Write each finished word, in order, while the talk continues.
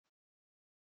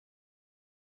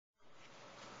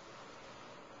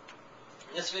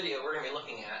In this video, we're going to be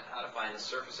looking at how to find the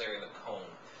surface area of a cone.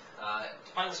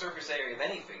 To find the surface area of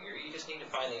any figure, you just need to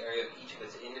find the area of each of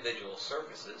its individual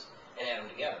surfaces and add them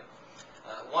together.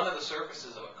 One of the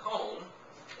surfaces of a cone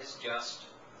is just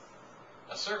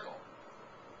a circle.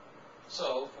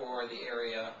 So for the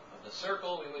area of the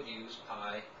circle, we would use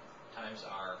pi times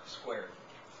r squared.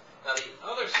 Now the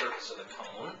other surface of the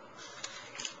cone,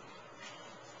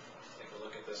 take a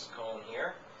look at this cone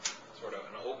here, sort of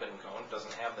an open cone,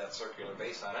 doesn't have that circular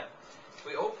base on it. If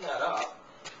we open that up,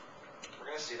 we're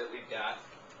going to see that we've got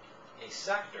a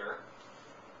sector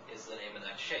is the name of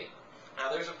that shape.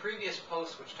 Now there's a previous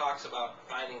post which talks about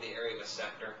finding the area of a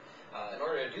sector. In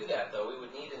order to do that though, we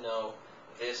would need to know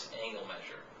this angle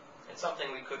measure. It's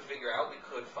something we could figure out, we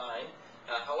could find.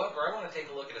 However, I want to take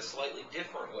a look at a slightly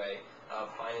different way of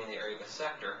finding the area of a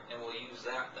sector, and we'll use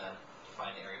that then to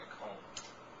find the area of a cone.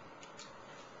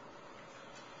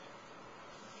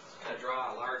 I'm going to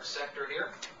draw a large sector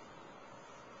here.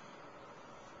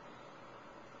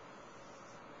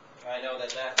 I know that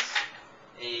that's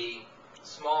a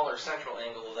smaller central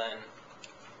angle than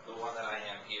the one that I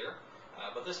have here,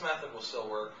 but this method will still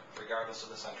work regardless of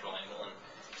the central angle,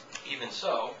 and even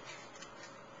so,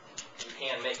 you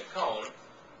can make a cone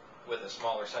with a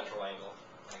smaller central angle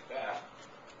like that.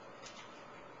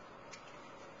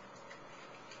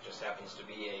 Just happens to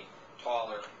be a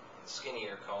taller,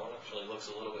 skinnier cone. Actually looks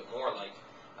a little bit more like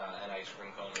an ice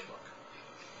cream cone would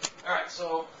look. Alright,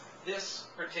 so this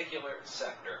particular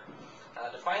sector.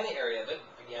 To find the area of it,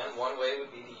 again, one way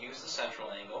would be to use the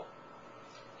central angle,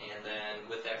 and then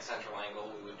with that central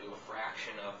angle we would do a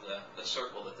fraction of the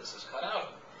circle that this is cut out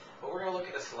of. But we're going to look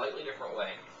at a slightly different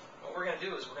way. What we're going to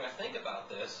do is we're going to think about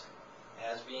this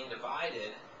as being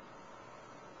divided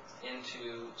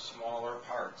into smaller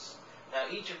parts. Now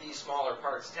each of these smaller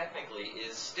parts technically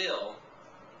is still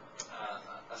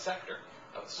a sector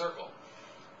of the circle.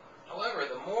 However,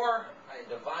 the more I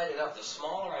divide it up, the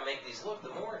smaller I make these look,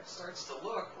 the more it starts to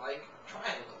look like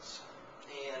triangles.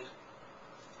 And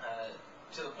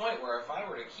to the point where if I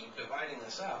were to keep dividing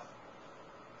this up,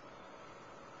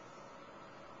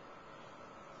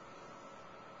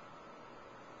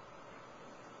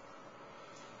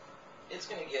 it's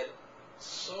going to get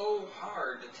so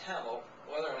hard to tell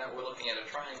whether or not we're looking at a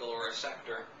triangle or a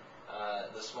sector.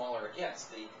 The smaller it gets,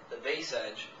 the base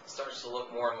edge starts to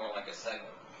look more and more like a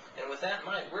segment. And with that in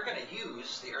mind, we're going to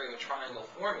use the area of a triangle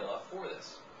formula for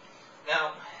this.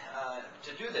 Now,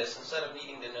 to do this, instead of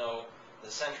needing to know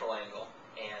the central angle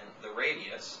and the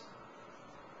radius,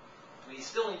 we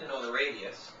still need to know the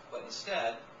radius, but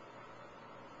instead,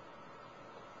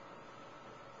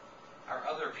 our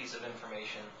other piece of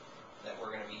information that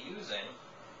we're going to be using,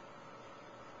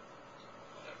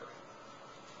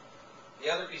 the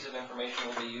other piece of information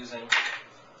we'll be using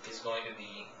is going to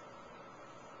be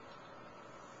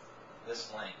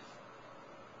this length.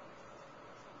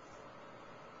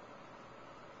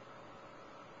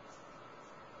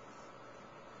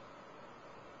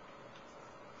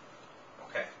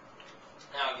 Okay.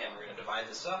 Now again, we're going to divide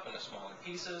this up into smaller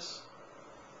pieces.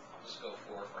 I'll just go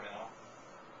 4 for now.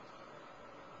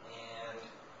 And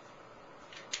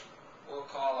we'll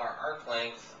call our arc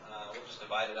length, we'll just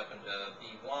divide it up into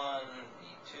B1,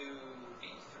 B2,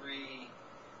 B3,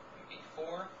 and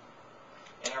B4.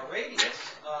 And our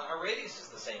radius is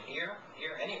the same here,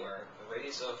 anywhere. The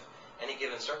radius of any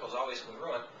given circle is always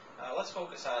congruent. Let's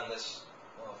focus on this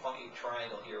funky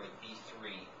triangle here with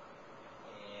B3.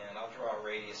 And I'll draw a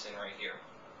radius in right here.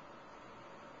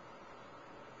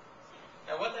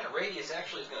 Now what that radius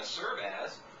actually is going to serve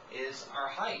as is our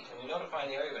height. And we know to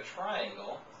find the area of a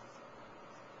triangle,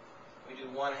 we do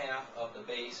 1/2 of the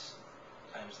base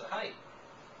times the height.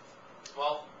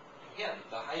 Well, again,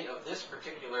 the height of this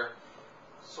particular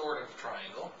sort of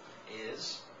triangle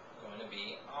is going to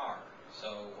be r.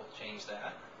 So we'll change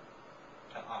that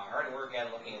to r, and we're again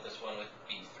looking at this one with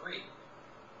B3.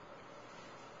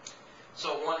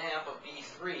 So 1/2 of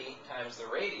B3 times the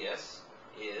radius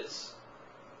is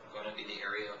going to be the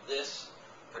area of this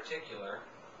particular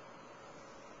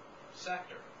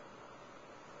sector.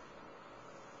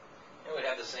 And we'd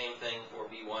have the same thing for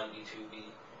B1, B2,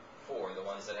 B4, the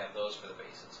ones that have those for the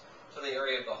bases. So the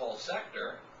area of the whole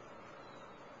sector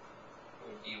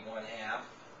would be 1/2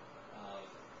 of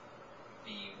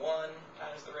B1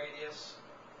 times the radius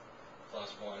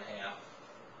plus 1/2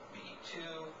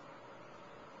 B2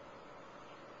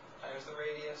 times the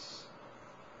radius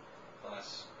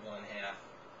plus 1/2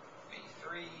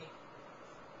 B3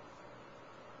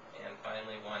 and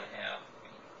finally 1/2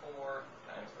 B4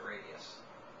 times the radius.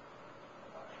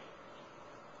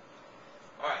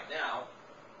 Alright, now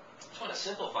I just want to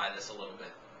simplify this a little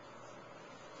bit.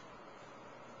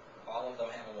 all of them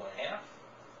have a 1/2.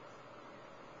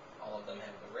 All of them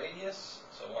have the radius,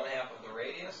 so 1/2 of the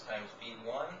radius times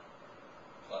B1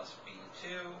 plus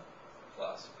B2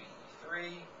 plus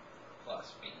B3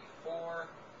 plus B4,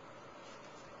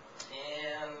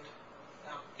 and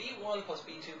now B1 plus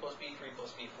B2 plus B3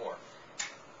 plus B4.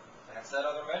 That's that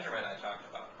other measurement I talked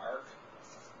about, arc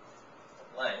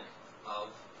length of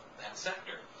that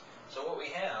sector. So what we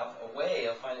have, a way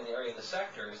of finding the area of the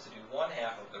sector, is to do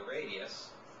 1/2 of the radius,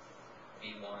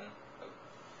 B1,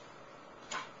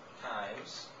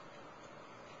 times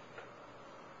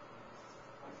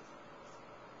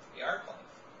the arc length.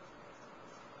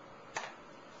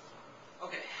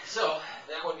 Okay, so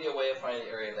that would be a way of finding the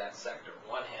area of that sector,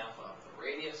 1/2 of the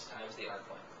radius times the arc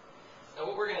length. Now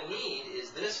what we're going to need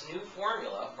is this new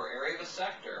formula for area of a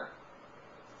sector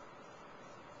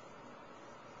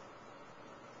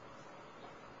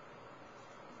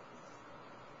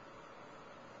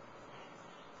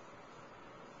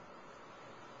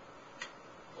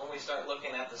when we start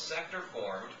looking at the sector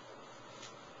formed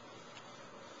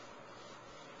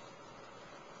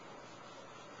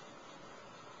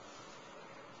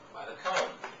by the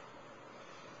cone.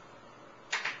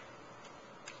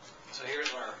 So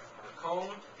here's our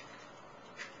cone.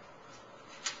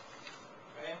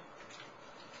 Okay.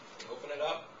 We open it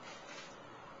up,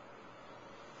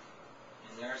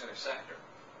 and there's our sector.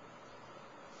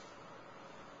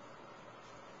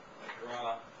 I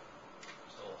draw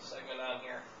just a little segment on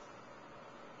here.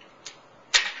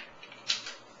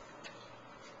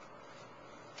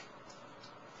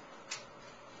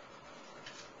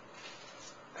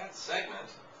 That segment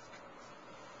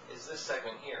is this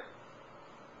segment here.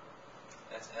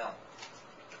 That's L.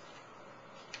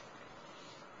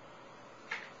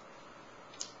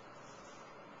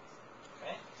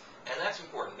 Okay? And that's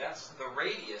important. That's the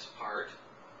radius part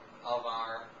of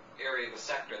our area of a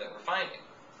sector that we're finding.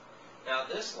 Now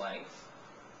this length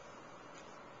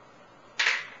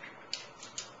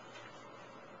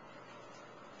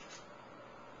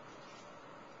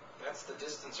that's the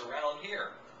distance around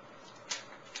here.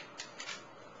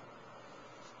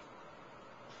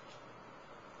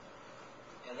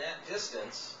 And that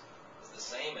distance is the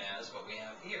same as what we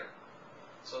have here.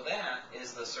 So that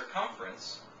is the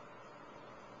circumference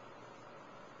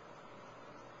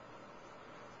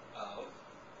of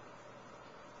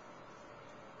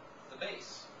the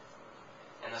base.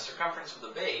 And the circumference of the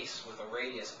base with a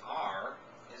radius r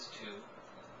is 2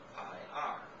 pi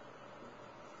r.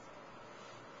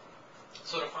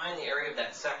 So to find the area of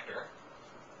that sector,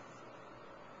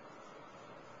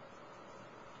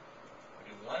 we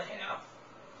do 1/2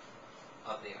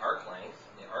 of the arc length.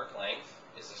 The arc length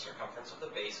is the circumference of the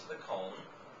base of the cone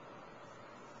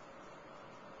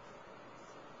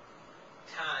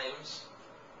times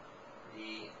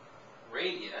the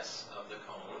radius of the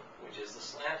cone, which is the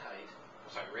slant height,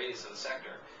 radius of the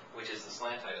sector, which is the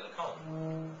slant height of the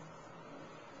cone.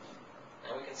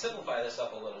 Now we can simplify this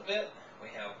up a little bit. We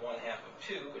have 1/2 of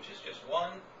 2, which is just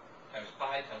 1, times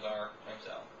pi times r times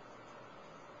L.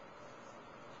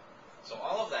 So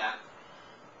all of that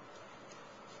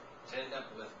to end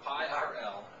up with pi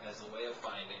RL as the way of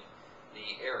finding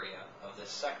the area of this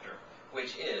sector,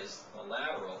 which is the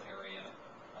lateral area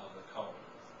of the cone.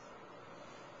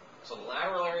 So the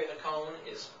lateral area of the cone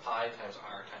is pi times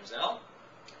r times L.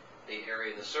 The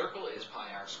area of the circle is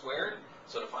pi r squared.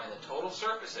 So to find the total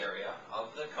surface area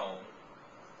of the cone,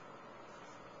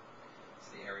 it's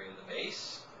the area of the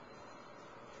base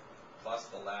plus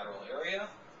the lateral area,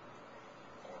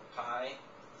 or pi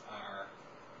r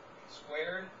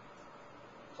squared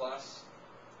plus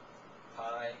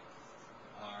pi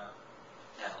r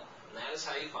L. And that is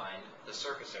how you find the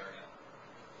surface area.